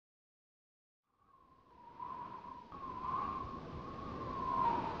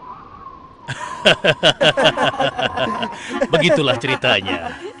Begitulah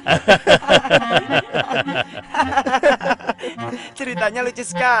ceritanya. Ceritanya lucu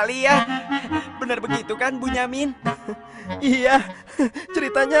sekali ya. Benar begitu kan, Bu Nyamin? Iya,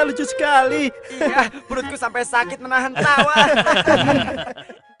 ceritanya lucu sekali. Iya, perutku sampai sakit menahan tawa.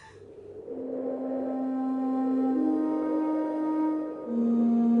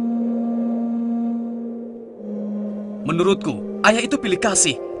 Menurutku, ayah itu pilih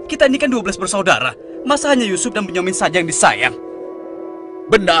kasih. Kita ini kan 12 bersaudara. Masa hanya Yusuf dan Benyamin saja yang disayang?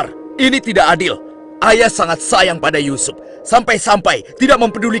 Benar, ini tidak adil. Ayah sangat sayang pada Yusuf, sampai-sampai tidak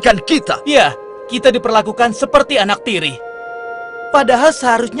mempedulikan kita. Ya, kita diperlakukan seperti anak tiri. Padahal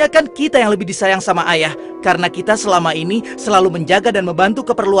seharusnya kan kita yang lebih disayang sama ayah, karena kita selama ini selalu menjaga dan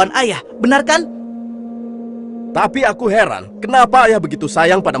membantu keperluan ayah, benar kan? Tapi aku heran, kenapa ayah begitu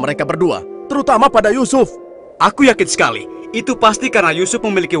sayang pada mereka berdua, terutama pada Yusuf. Aku yakin sekali, itu pasti karena Yusuf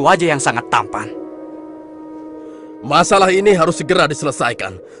memiliki wajah yang sangat tampan. Masalah ini harus segera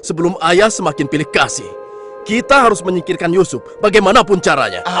diselesaikan sebelum ayah semakin pilih kasih. Kita harus menyingkirkan Yusuf bagaimanapun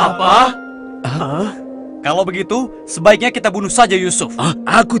caranya. Apa? Kalau begitu, sebaiknya kita bunuh saja Yusuf.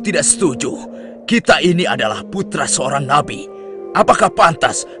 Aku tidak setuju. Kita ini adalah putra seorang nabi. Apakah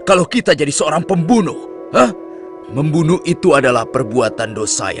pantas kalau kita jadi seorang pembunuh? Membunuh itu adalah perbuatan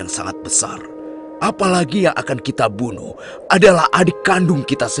dosa yang sangat besar. Apalagi yang akan kita bunuh adalah adik kandung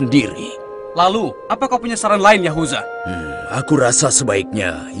kita sendiri. Lalu, apa kau punya saran lain, Yahuza? Aku rasa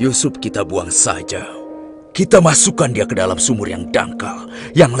sebaiknya Yusuf kita buang saja. Kita masukkan dia ke dalam sumur yang dangkal,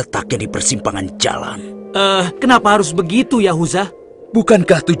 yang letaknya di persimpangan jalan. Kenapa harus begitu, Yahuza?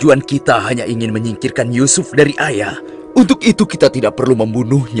 Bukankah tujuan kita hanya ingin menyingkirkan Yusuf dari ayah? Untuk itu kita tidak perlu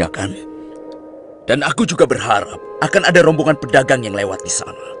membunuhnya, kan? Dan aku juga berharap akan ada rombongan pedagang yang lewat di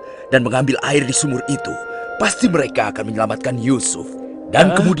sana dan mengambil air di sumur itu. Pasti mereka akan menyelamatkan Yusuf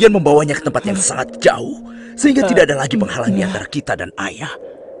dan kemudian membawanya ke tempat yang sangat jauh, sehingga tidak ada lagi penghalang di antara kita dan ayah.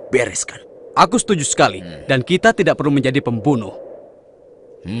 Beres kan? Aku setuju sekali, dan kita tidak perlu menjadi pembunuh.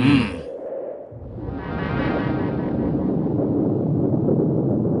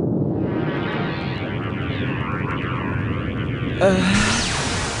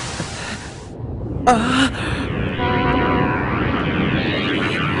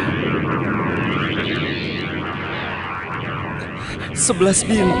 Sebelas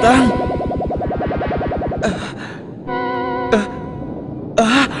bintang.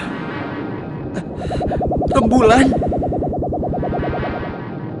 Rembulan.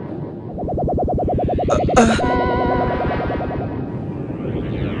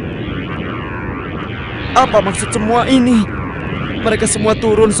 Apa maksud semua ini? Mereka semua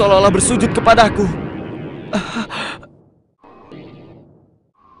turun seolah-olah bersujud kepadaku.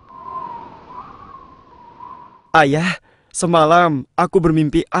 Ayah, semalam aku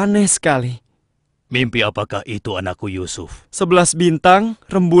bermimpi aneh sekali. Mimpi apakah itu, anakku Yusuf? 11 bintang,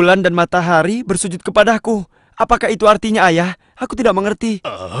 rembulan dan matahari bersujud kepadaku. Apakah itu artinya, ayah? Aku tidak mengerti.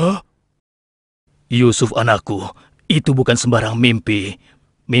 Yusuf anakku, itu bukan sembarang mimpi.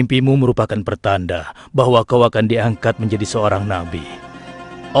 Mimpimu merupakan pertanda bahwa kau akan diangkat menjadi seorang nabi.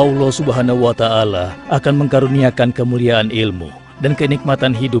 Allah Subhanahu wa Ta'ala akan mengkaruniakan kemuliaan ilmu dan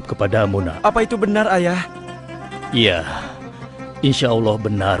kenikmatan hidup kepadamu, nak. Apa itu benar, ayah? Iya, insya Allah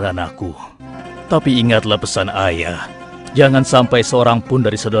benar, anakku. Tapi ingatlah pesan ayah. Jangan sampai seorang pun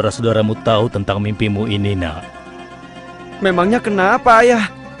dari saudara-saudaramu tahu tentang mimpimu ini, nak. Memangnya kenapa,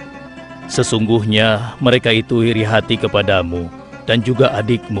 ayah? Sesungguhnya mereka itu iri hati kepadamu dan juga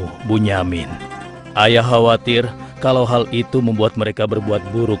adikmu, Bunyamin. Ayah khawatir kalau hal itu membuat mereka berbuat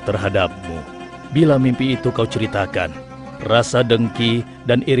buruk terhadapmu. Bila mimpi itu kau ceritakan, rasa dengki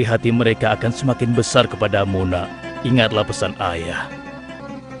dan iri hati mereka akan semakin besar kepadamu, nak. Ingatlah pesan ayah.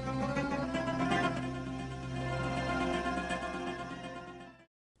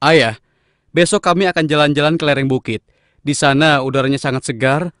 Ayah, besok kami akan jalan-jalan ke lereng bukit. Di sana udaranya sangat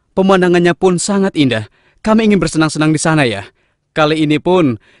segar, pemandangannya pun sangat indah. Kami ingin bersenang-senang di sana, ya. Kali ini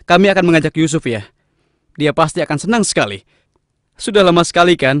pun kami akan mengajak Yusuf, ya. Dia pasti akan senang sekali. Sudah lama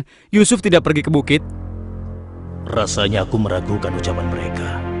sekali kan Yusuf tidak pergi ke bukit. Rasanya aku meragukan ucapan mereka.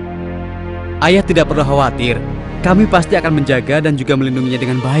 Ayah tidak perlu khawatir. Kami pasti akan menjaga dan juga melindunginya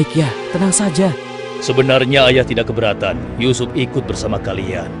dengan baik, ya. Tenang saja. Sebenarnya ayah tidak keberatan Yusuf ikut bersama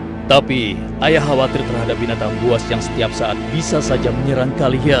kalian. Tapi ayah khawatir terhadap binatang buas yang setiap saat bisa saja menyerang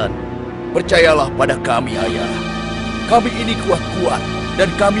kalian. Percayalah pada kami, ayah. Kami ini kuat-kuat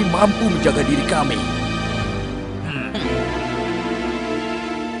dan kami mampu menjaga diri kami.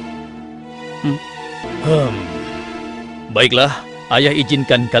 Baiklah, ayah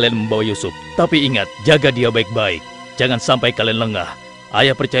izinkan kalian membawa Yusuf. Tapi ingat, jaga dia baik-baik. Jangan sampai kalian lengah.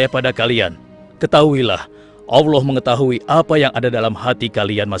 Ayah percaya pada kalian. Ketahuilah, Allah mengetahui apa yang ada dalam hati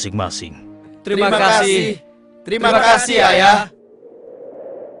kalian masing-masing. Terima kasih. Terima kasih, Ayah.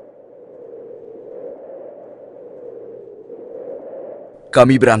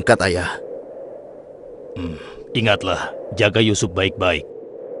 Kami berangkat, Ayah. Ingatlah, jaga Yusuf baik-baik.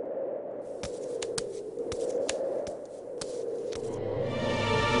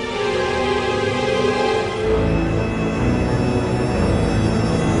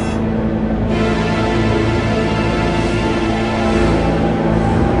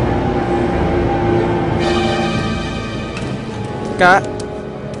 Kak,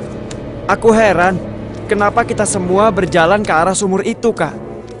 aku heran, kenapa kita semua berjalan ke arah sumur itu, Kak?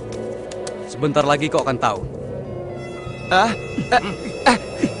 Sebentar lagi kau akan tahu.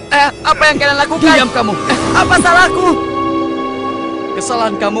 Apa yang kalian lakukan? Diam kamu. Apa salahku?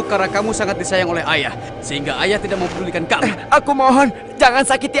 Kesalahan kamu karena kamu sangat disayang oleh ayah, sehingga ayah tidak mempedulikan kamu. Aku mohon, jangan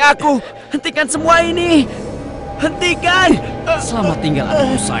sakiti aku. Hentikan semua ini. Hentikan. Selamat tinggal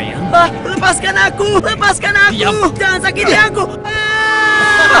anakku sayang. Lepaskan aku. Lepaskan aku. Diam. Jangan sakiti aku.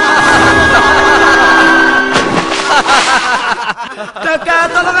 Kakak,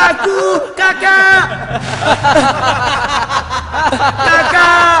 tolong aku. Kakak.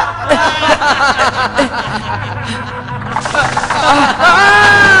 Kakak.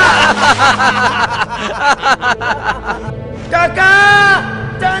 Kakak,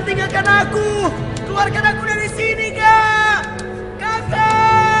 jangan tinggalkan aku. Keluarkan aku dari sini, Kak.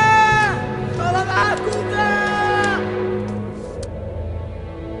 Kakak, tolong aku, Kak.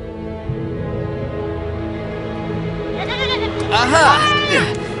 Aha,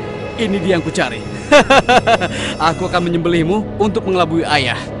 ini dia yang kucari. Aku akan menyembelihmu untuk mengelabui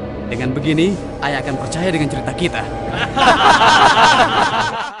ayah. Dengan begini, ayah akan percaya dengan cerita kita.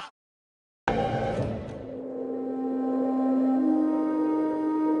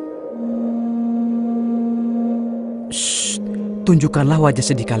 Shh, tunjukkanlah wajah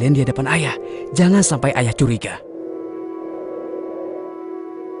sedih kalian di hadapan ayah. Jangan sampai ayah curiga.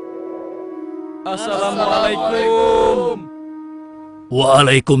 Assalamualaikum.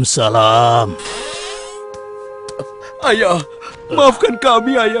 Waalaikumsalam. Ayah, maafkan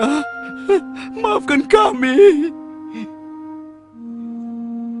kami, Ayah. Maafkan kami.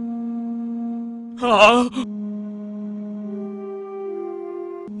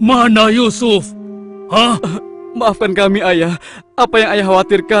 Mana Yusuf? Maafkan kami, ayah. Apa yang ayah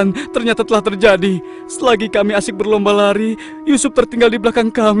khawatirkan ternyata telah terjadi. Selagi kami asik berlomba lari, Yusuf tertinggal di belakang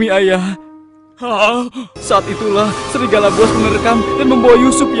kami, ayah. Saat itulah serigala buas menerkam dan membawa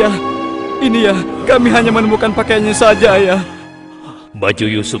Yusuf, ya. Ini ya, kami hanya menemukan pakaiannya saja, ayah. Baju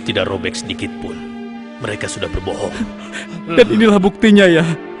Yusuf tidak robek sedikit pun. Mereka sudah berbohong. Dan inilah buktinya, ya.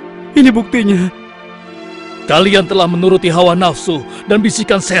 Ini buktinya. Kalian telah menuruti hawa nafsu dan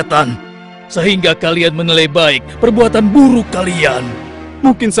bisikan setan, sehingga kalian menilai baik perbuatan buruk kalian.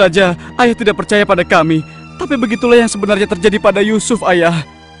 Mungkin saja ayah tidak percaya pada kami, tapi begitulah yang sebenarnya terjadi pada Yusuf, ayah.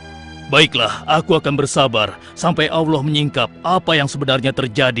 Baiklah, aku akan bersabar sampai Allah menyingkap apa yang sebenarnya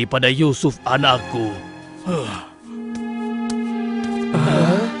terjadi pada Yusuf anakku.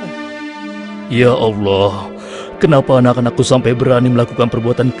 Ya Allah, kenapa anak-anakku sampai berani melakukan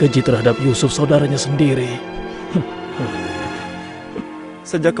perbuatan keji terhadap Yusuf saudaranya sendiri?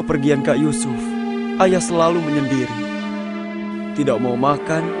 Sejak kepergian Kak Yusuf, ayah selalu menyendiri. Tidak mau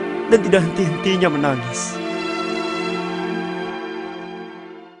makan dan tidak henti-hentinya menangis.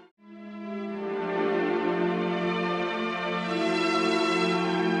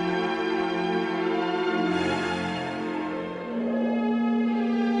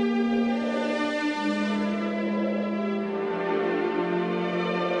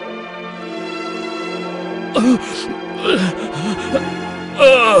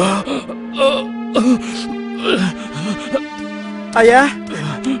 Ayah?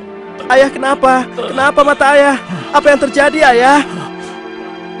 Ayah kenapa? Kenapa mata ayah? Apa yang terjadi, ayah?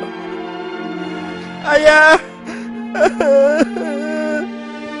 Ayah!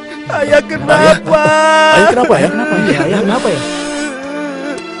 Ayah kenapa? Ayah kenapa ya? Kenapa ya? Ayah kenapa ya?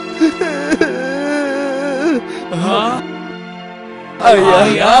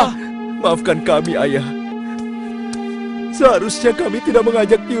 Ayah, maafkan kami, Ayah. Seharusnya kami tidak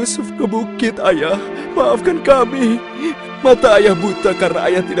mengajak Yusuf ke bukit, Ayah. Maafkan kami. Mata ayah buta karena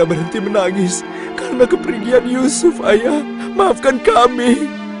ayah tidak berhenti menangis karena kepergian Yusuf, Ayah. Maafkan kami.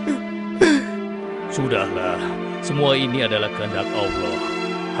 Sudahlah, semua ini adalah kehendak Allah.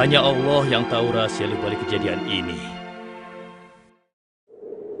 Hanya Allah yang tahu rahasia di balik kejadian ini.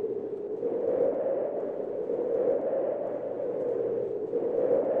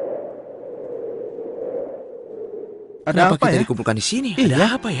 Kenapa apa kita ya? dikumpulkan di sini? Iya. Ada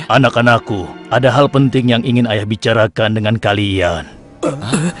apa ya? Anak-anakku, ada hal penting yang ingin ayah bicarakan dengan kalian.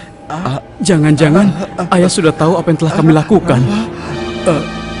 Jangan-jangan ayah sudah tahu apa yang telah kami lakukan.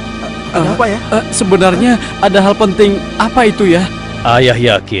 Ada apa ya? Sebenarnya ada hal penting apa itu ya? Ayah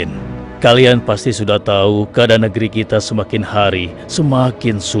yakin kalian pasti sudah tahu keadaan negeri kita semakin hari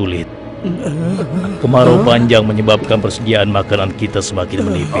semakin sulit. Kemarau panjang menyebabkan persediaan makanan kita semakin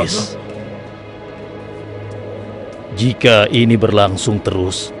menipis. Jika ini berlangsung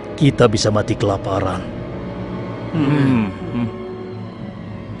terus, kita bisa mati kelaparan.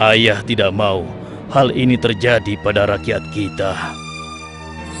 Ayah tidak mau hal ini terjadi pada rakyat kita.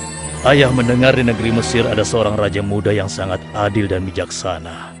 Ayah mendengar di negeri Mesir ada seorang raja muda yang sangat adil dan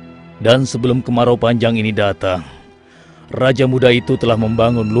bijaksana. Dan sebelum kemarau panjang ini datang, raja muda itu telah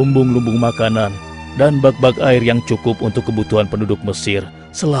membangun lumbung-lumbung makanan dan bak-bak air yang cukup untuk kebutuhan penduduk Mesir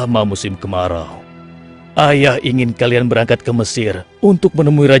selama musim kemarau. Ayah ingin kalian berangkat ke Mesir untuk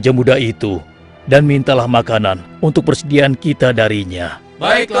menemui raja muda itu dan mintalah makanan untuk persediaan kita darinya.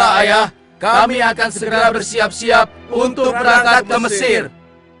 Baiklah ayah, kami akan segera bersiap-siap untuk berangkat ke Mesir.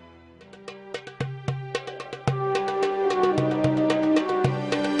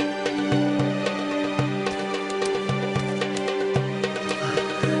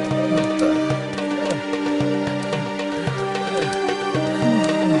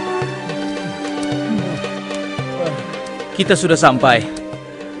 Kita sudah sampai.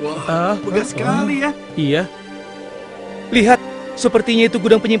 Wah, megah sekali ya. Iya. Lihat, sepertinya itu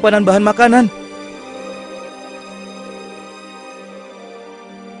gudang penyimpanan bahan makanan.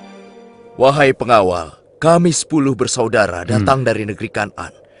 Wahai pengawal, kami 10 bersaudara datang dari negeri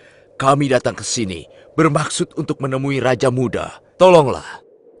Kan'an. Kami datang ke sini bermaksud untuk menemui Raja Muda. Tolonglah.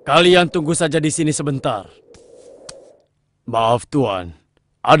 Kalian tunggu saja di sini sebentar. Maaf Tuan,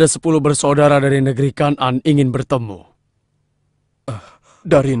 ada 10 bersaudara dari negeri Kan'an ingin bertemu.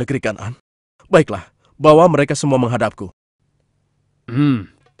 Dari negeri Kan'an? Baiklah, bawa mereka semua menghadapku.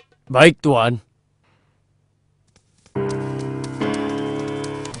 Baik Tuan.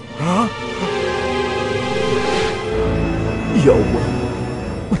 Hah? Ya Allah,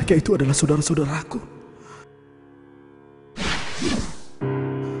 mereka itu adalah saudara-saudaraku.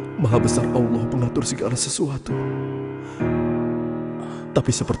 Maha besar Allah pengatur segala sesuatu.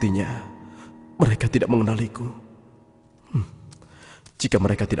 Tapi sepertinya mereka tidak mengenaliku. Jika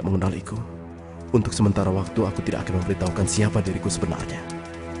mereka tidak mengenaliku, untuk sementara waktu aku tidak akan memberitahukan siapa diriku sebenarnya.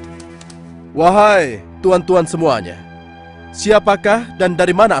 Wahai tuan-tuan semuanya, siapakah dan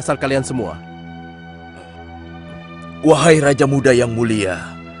dari mana asal kalian semua? Wahai Raja Muda yang mulia,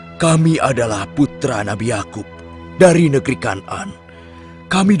 kami adalah putra Nabi Yakub dari negeri Kan'an.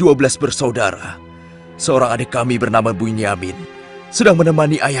 Kami 12 bersaudara. Seorang adik kami bernama Bunyamin sedang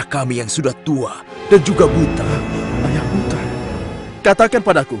menemani ayah kami yang sudah tua dan juga buta. Ayah buta? Katakan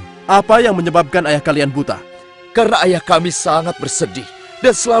padaku, apa yang menyebabkan ayah kalian buta? Karena ayah kami sangat bersedih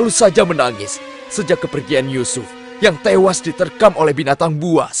dan selalu saja menangis sejak kepergian Yusuf yang tewas diterkam oleh binatang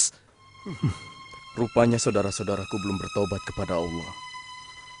buas. Rupanya saudara-saudaraku belum bertobat kepada Allah.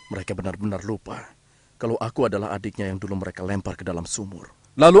 Mereka benar-benar lupa kalau aku adalah adiknya yang dulu mereka lempar ke dalam sumur.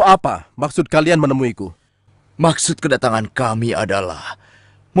 Lalu apa maksud kalian menemuiku? Maksud kedatangan kami adalah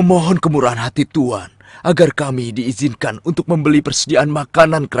memohon kemurahan hati Tuan agar kami diizinkan untuk membeli persediaan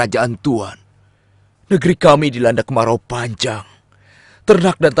makanan kerajaan Tuan. Negeri kami dilanda kemarau panjang.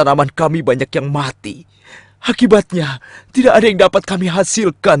 Ternak dan tanaman kami banyak yang mati. Akibatnya, tidak ada yang dapat kami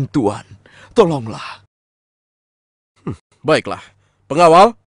hasilkan, Tuan. Tolonglah. Baiklah.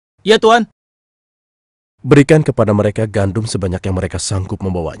 Pengawal? Ya, Tuan. Berikan kepada mereka gandum sebanyak yang mereka sanggup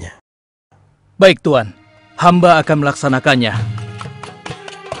membawanya. Baik, Tuan. Hamba akan melaksanakannya.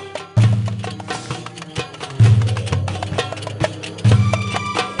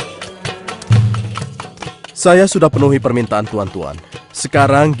 Saya sudah penuhi permintaan tuan-tuan.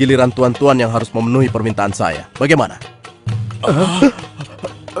 Sekarang giliran tuan-tuan yang harus memenuhi permintaan saya. Bagaimana?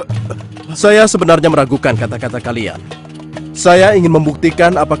 Saya sebenarnya meragukan kata-kata kalian. Saya ingin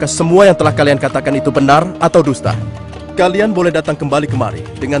membuktikan apakah semua yang telah kalian katakan itu benar atau dusta. Kalian boleh datang kembali kemari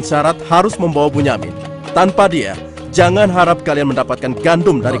dengan syarat harus membawa Bunyamin. Tanpa dia, jangan harap kalian mendapatkan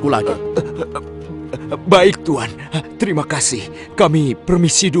gandum dariku lagi. Baik, Tuan. Terima kasih. Kami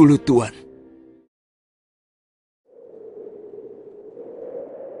permisi dulu, Tuan.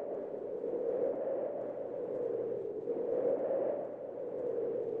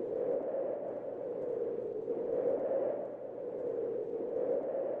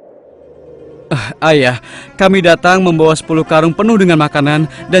 Ayah, kami datang membawa 10 karung penuh dengan makanan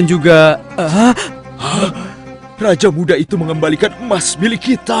dan juga... Raja muda itu mengembalikan emas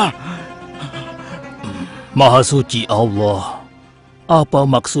milik kita. Maha suci Allah. Apa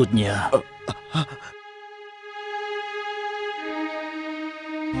maksudnya?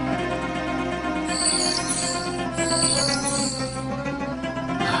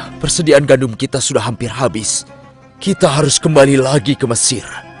 Persediaan gandum kita sudah hampir habis. Kita harus kembali lagi ke Mesir.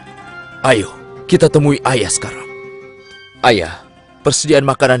 Ayo, kita temui ayah sekarang. Ayah, persediaan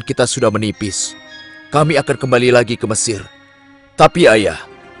makanan kita sudah menipis. Kami akan kembali lagi ke Mesir. Tapi ayah,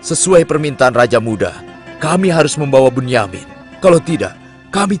 sesuai permintaan Raja Muda, kami harus membawa Bunyamin. Kalau tidak,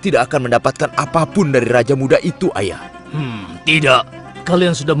 kami tidak akan mendapatkan apapun dari Raja Muda itu, ayah. Tidak.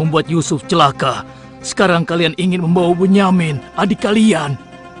 Kalian sudah membuat Yusuf celaka. Sekarang kalian ingin membawa Bunyamin, adik kalian.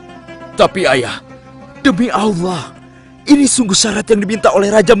 Tapi ayah, demi Allah, ini sungguh syarat yang diminta oleh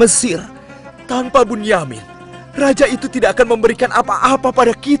Raja Mesir. Tanpa Bunyamin, Raja itu tidak akan memberikan apa-apa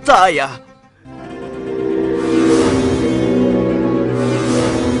pada kita, ayah.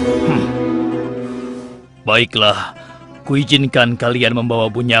 Baiklah, kuizinkan kalian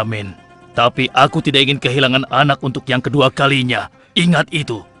membawa Bunyamin. Tapi aku tidak ingin kehilangan anak untuk yang kedua kalinya. Ingat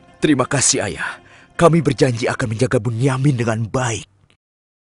itu. Terima kasih, ayah. Kami berjanji akan menjaga Bunyamin dengan baik.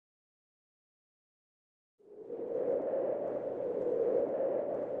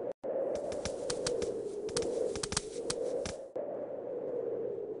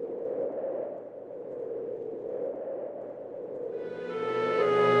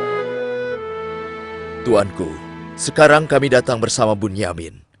 Tuanku, sekarang kami datang bersama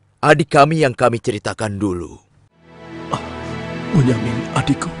Bunyamin, adik kami yang kami ceritakan dulu. Bunyamin,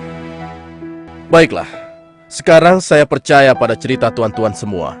 adikku. Baiklah, sekarang saya percaya pada cerita tuan-tuan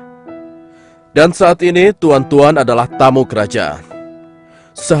semua. Dan saat ini tuan-tuan adalah tamu kerajaan.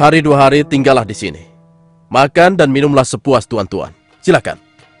 Sehari 2 hari tinggallah di sini. Makan dan minumlah sepuas tuan-tuan. Silakan.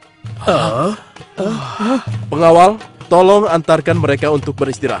 Pengawal, tolong antarkan mereka untuk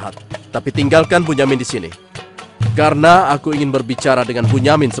beristirahat. Tapi tinggalkan Bunyamin di sini. Karena aku ingin berbicara dengan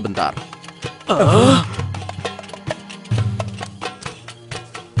Bunyamin sebentar.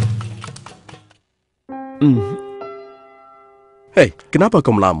 Hei, kenapa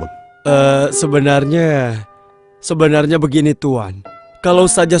kau melamun? Sebenarnya begini Tuan.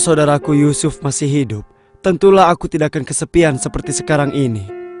 Kalau saja saudaraku Yusuf masih hidup, tentulah aku tidak akan kesepian seperti sekarang ini.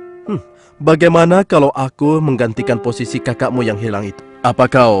 Bagaimana kalau aku menggantikan posisi kakakmu yang hilang itu? Apa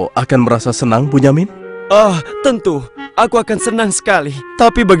kau akan merasa senang, Bunyamin? Tentu. Aku akan senang sekali.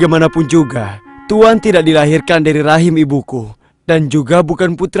 Tapi bagaimanapun juga, Tuan tidak dilahirkan dari rahim ibuku. Dan juga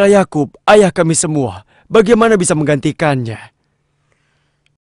bukan putra Yakub, ayah kami semua. Bagaimana bisa menggantikannya?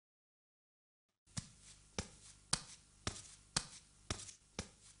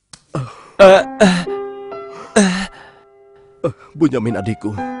 Bunyamin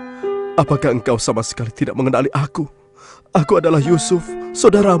adikku, apakah engkau sama sekali tidak mengenali aku? Aku adalah Yusuf,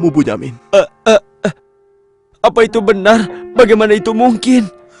 saudaramu Bunyamin. Apa itu benar? Bagaimana itu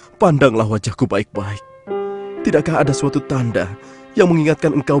mungkin? Pandanglah wajahku baik-baik. Tidakkah ada suatu tanda yang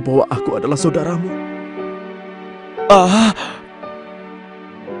mengingatkan engkau bahwa aku adalah saudaramu?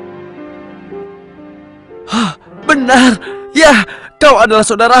 Benar. Ya, kau adalah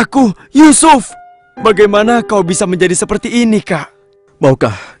saudaraku, Yusuf. Bagaimana kau bisa menjadi seperti ini, Kak?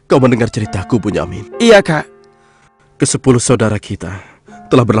 Maukah kau mendengar ceritaku, Bunyamin? Iya, Kak. Ke-10 saudara kita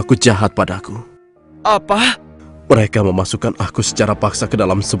telah berlaku jahat padaku. Apa? Mereka memasukkan aku secara paksa ke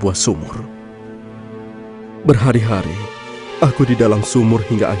dalam sebuah sumur. Berhari-hari, aku di dalam sumur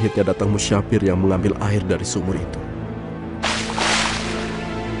hingga akhirnya datang musyafir yang mengambil air dari sumur itu.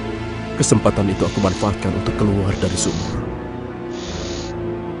 Kesempatan itu aku manfaatkan untuk keluar dari sumur.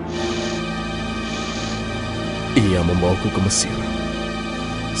 Ia membawaku ke Mesir.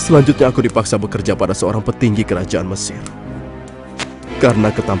 Selanjutnya aku dipaksa bekerja pada seorang petinggi kerajaan Mesir.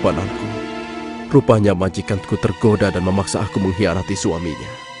 Karena ketampananku, rupanya majikanku tergoda dan memaksa aku mengkhianati suaminya.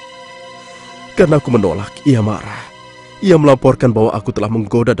 Karena aku menolak, ia marah. Ia melaporkan bahwa aku telah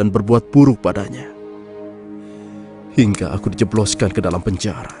menggoda dan berbuat buruk padanya. Hingga aku dijebloskan ke dalam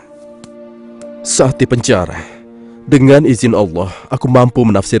penjara. Saat di penjara, dengan izin Allah, aku mampu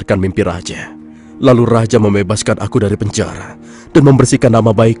menafsirkan mimpi raja. Lalu raja membebaskan aku dari penjara dan membersihkan nama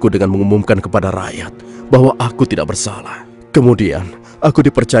baikku dengan mengumumkan kepada rakyat bahwa aku tidak bersalah. Kemudian, aku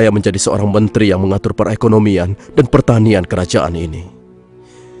dipercaya menjadi seorang menteri yang mengatur perekonomian dan pertanian kerajaan ini.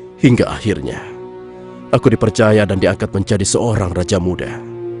 Hingga akhirnya, aku dipercaya dan diangkat menjadi seorang raja muda.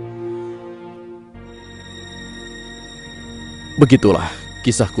 Begitulah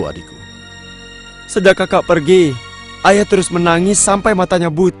kisahku, adikku. Sejak kakak pergi, ayah terus menangis sampai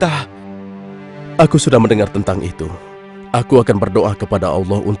matanya buta. Aku sudah mendengar tentang itu. Aku akan berdoa kepada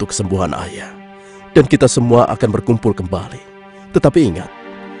Allah untuk kesembuhan ayah. Dan kita semua akan berkumpul kembali. Tetapi ingat,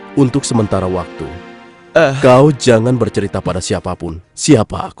 untuk sementara waktu, Kau jangan bercerita pada siapapun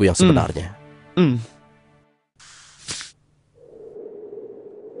siapa aku yang sebenarnya.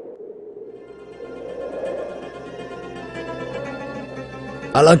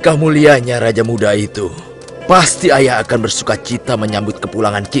 Alangkah mulianya Raja Muda itu. Pasti ayah akan bersuka cita menyambut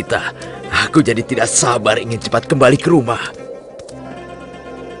kepulangan kita. Aku jadi tidak sabar ingin cepat kembali ke rumah.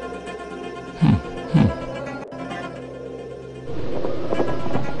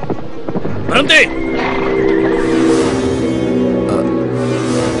 Berhenti!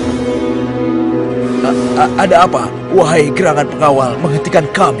 Ada apa? Wahai gerangan pengawal, menghentikan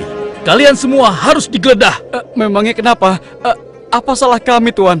kami. Kalian semua harus digeledah. Memangnya kenapa? Apa salah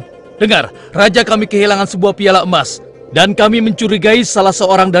kami, Tuan? Dengar, raja kami kehilangan sebuah piala emas. Dan kami mencurigai salah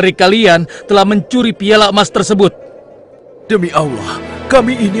seorang dari kalian telah mencuri piala emas tersebut. Demi Allah,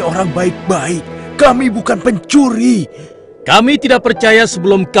 kami ini orang baik-baik. Kami bukan pencuri. Kami tidak percaya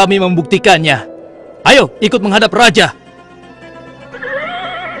sebelum kami membuktikannya. Ayo, ikut menghadap raja.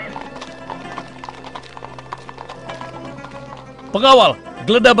 Pengawal,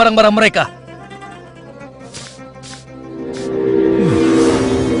 geledah barang-barang mereka.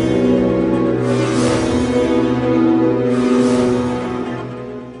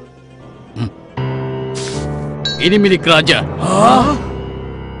 Ini milik raja.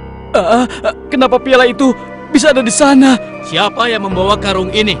 Kenapa piala itu bisa ada di sana? Siapa yang membawa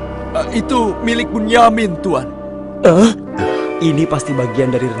karung ini? Itu milik Bunyamin, Tuan. Ini pasti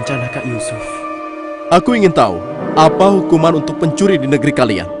bagian dari rencana Kak Yusuf. Aku ingin tahu, apa hukuman untuk pencuri di negeri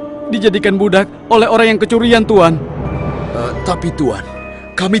kalian? Dijadikan budak oleh orang yang kecurian, Tuan. Tapi Tuan,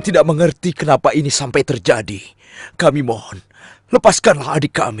 kami tidak mengerti kenapa ini sampai terjadi. Kami mohon, lepaskanlah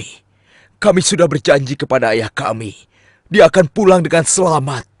adik kami. Kami sudah berjanji kepada ayah kami. Dia akan pulang dengan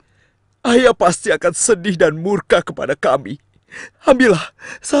selamat. Ayah pasti akan sedih dan murka kepada kami. Ambillah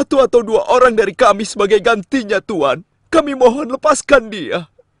 1 atau 2 orang dari kami sebagai gantinya, Tuan. Kami mohon lepaskan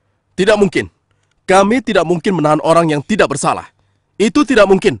dia. Tidak mungkin. Kami tidak mungkin menahan orang yang tidak bersalah. Itu tidak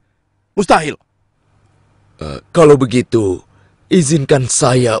mungkin. Mustahil. Kalau begitu, izinkan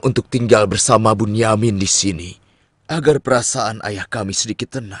saya untuk tinggal bersama Bunyamin di sini, agar perasaan ayah kami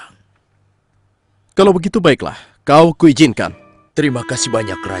sedikit tenang. Kalau begitu baiklah, kau kuizinkan. Terima kasih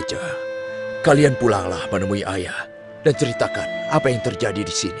banyak, Raja. Kalian pulanglah menemui ayah dan ceritakan apa yang terjadi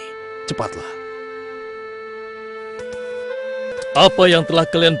di sini. Cepatlah. Apa yang telah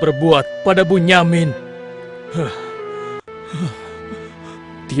kalian perbuat pada Bunyamin?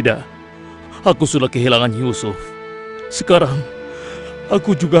 Tidak, aku sudah kehilangan Yusuf. Sekarang,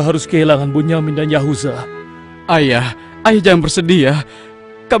 aku juga harus kehilangan Bunyamin dan Yahuza. Ayah jangan bersedih ya.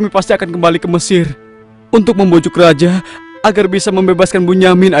 Kami pasti akan kembali ke Mesir untuk membujuk raja agar bisa membebaskan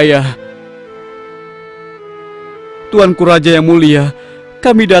Bunyamin, ayah. Tuanku Raja yang mulia,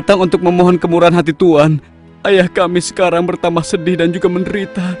 kami datang untuk memohon kemurahan hati Tuan. Ayah kami sekarang bertambah sedih dan juga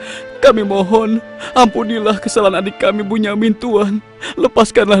menderita. Kami mohon, ampunilah kesalahan adik kami Bunyamin, Tuan.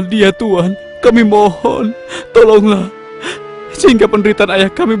 Lepaskanlah dia, Tuan. Kami mohon, tolonglah, sehingga penderitaan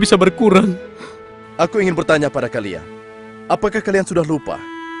ayah kami bisa berkurang. Aku ingin bertanya pada kalian, apakah kalian sudah lupa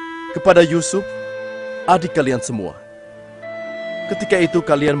kepada Yusuf, adik kalian semua? Ketika itu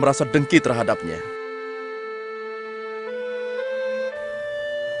kalian merasa dengki terhadapnya.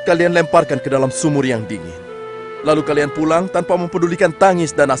 Kalian lemparkan ke dalam sumur yang dingin. Lalu kalian pulang tanpa mempedulikan tangis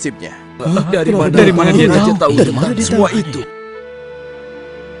dan nasibnya. Dari mana dia tahu tentang semua itu?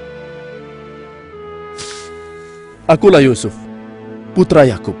 Akulah Yusuf, putra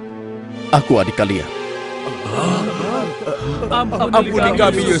Yakub. Aku adik kalian. Ampuni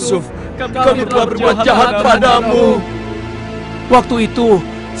kami, Yusuf. Kami telah berbuat jahat padamu. Waktu itu,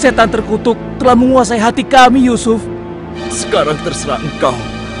 setan terkutuk telah menguasai hati kami, Yusuf. Sekarang terserah engkau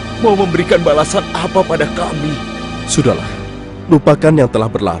mau memberikan balasan apa pada kami. Sudahlah, lupakan yang telah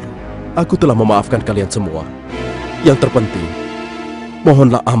berlalu. Aku telah memaafkan kalian semua. Yang terpenting,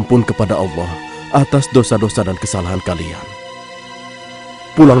 mohonlah ampun kepada Allah atas dosa-dosa dan kesalahan kalian.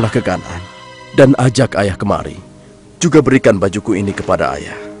 Pulanglah ke Kanaan dan ajak ayah kemari. Juga berikan bajuku ini kepada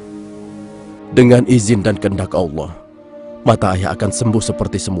ayah. Dengan izin dan kehendak Allah, mata ayah akan sembuh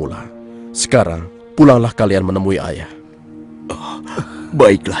seperti semula. Sekarang, pulanglah kalian menemui ayah.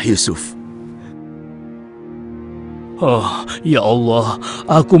 Baiklah, Yusuf. Oh, ya Allah,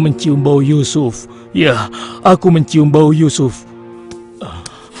 aku mencium bau Yusuf. Ya, aku mencium bau Yusuf.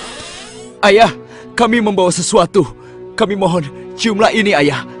 Ayah, kami membawa sesuatu. Kami mohon, ciumlah ini,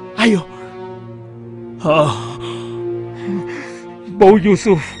 ayah. Ayo. Bau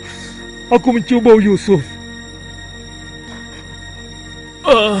Yusuf. Aku mencium bau Yusuf.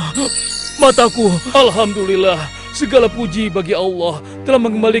 Mataku, alhamdulillah. Segala puji bagi Allah. telah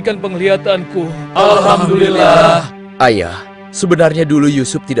mengembalikan penglihatanku. Alhamdulillah. Ayah, sebenarnya dulu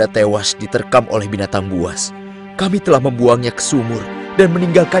Yusuf tidak tewas diterkam oleh binatang buas. Kami telah membuangnya ke sumur dan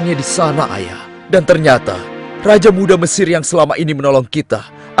meninggalkannya di sana, Ayah. Dan ternyata, Raja Muda Mesir yang selama ini menolong kita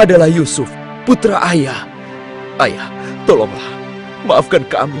adalah Yusuf, putra Ayah. Ayah, tolonglah, maafkan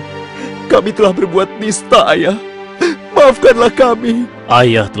kami. Kami telah berbuat nista, Ayah. Maafkanlah kami.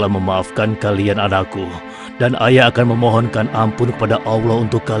 Ayah telah memaafkan kalian anakku, dan ayah akan memohonkan ampun kepada Allah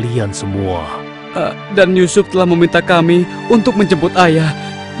untuk kalian semua. Dan Yusuf telah meminta kami untuk menjemput ayah,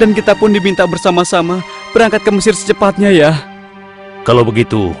 dan kita pun diminta bersama-sama berangkat ke Mesir secepatnya ya. Kalau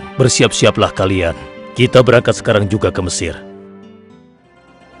begitu, bersiap-siaplah kalian. Kita berangkat sekarang juga ke Mesir.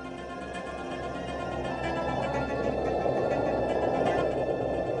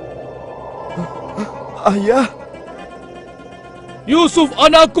 Ayah, Yusuf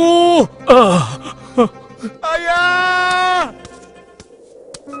anakku! ayah!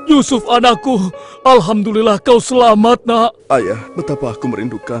 Yusuf anakku, alhamdulillah kau selamat, nak. Ayah, betapa aku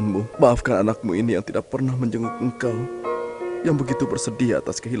merindukanmu. Maafkan anakmu ini yang tidak pernah menjenguk engkau, yang begitu bersedih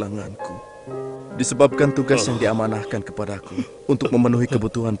atas kehilanganku. Disebabkan tugas yang diamanahkan kepadaku untuk memenuhi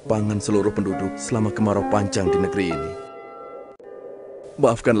kebutuhan pangan seluruh penduduk selama kemarau panjang di negeri ini.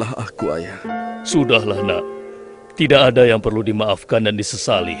 Maafkanlah aku, Ayah. Sudahlah, nak. Tidak ada yang perlu dimaafkan dan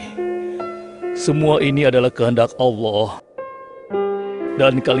disesali. Semua ini adalah kehendak Allah.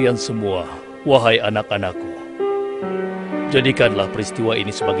 Dan kalian semua, wahai anak-anakku, jadikanlah peristiwa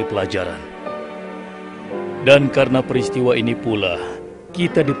ini sebagai pelajaran. Dan karena peristiwa ini pula,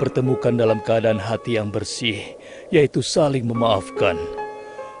 kita dipertemukan dalam keadaan hati yang bersih, yaitu saling memaafkan.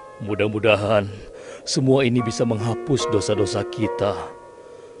 Mudah-mudahan semua ini bisa menghapus dosa-dosa kita.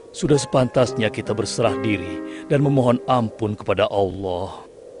 Sudah sepantasnya kita berserah diri dan memohon ampun kepada Allah.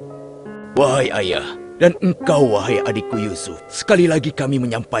 Wahai ayah, dan engkau wahai adikku Yusuf, sekali lagi kami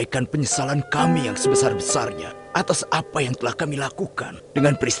menyampaikan penyesalan kami yang sebesar-besarnya atas apa yang telah kami lakukan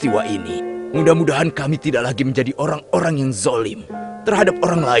dengan peristiwa ini. Mudah-mudahan kami tidak lagi menjadi orang-orang yang zalim terhadap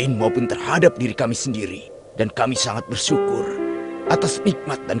orang lain maupun terhadap diri kami sendiri. Dan kami sangat bersyukur atas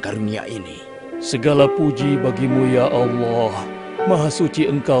nikmat dan karunia ini. Segala puji bagimu ya Allah. Maha suci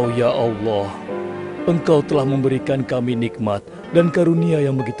Engkau ya Allah. Engkau telah memberikan kami nikmat dan karunia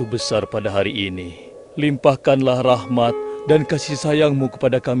yang begitu besar pada hari ini. Limpahkanlah rahmat dan kasih sayang-Mu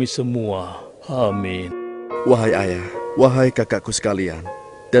kepada kami semua. Amin. Wahai ayah, wahai kakakku sekalian,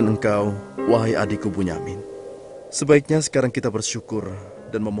 dan engkau, wahai adikku Bunyamin. Sebaiknya sekarang kita bersyukur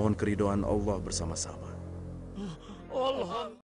dan memohon keridhaan Allah bersama-sama.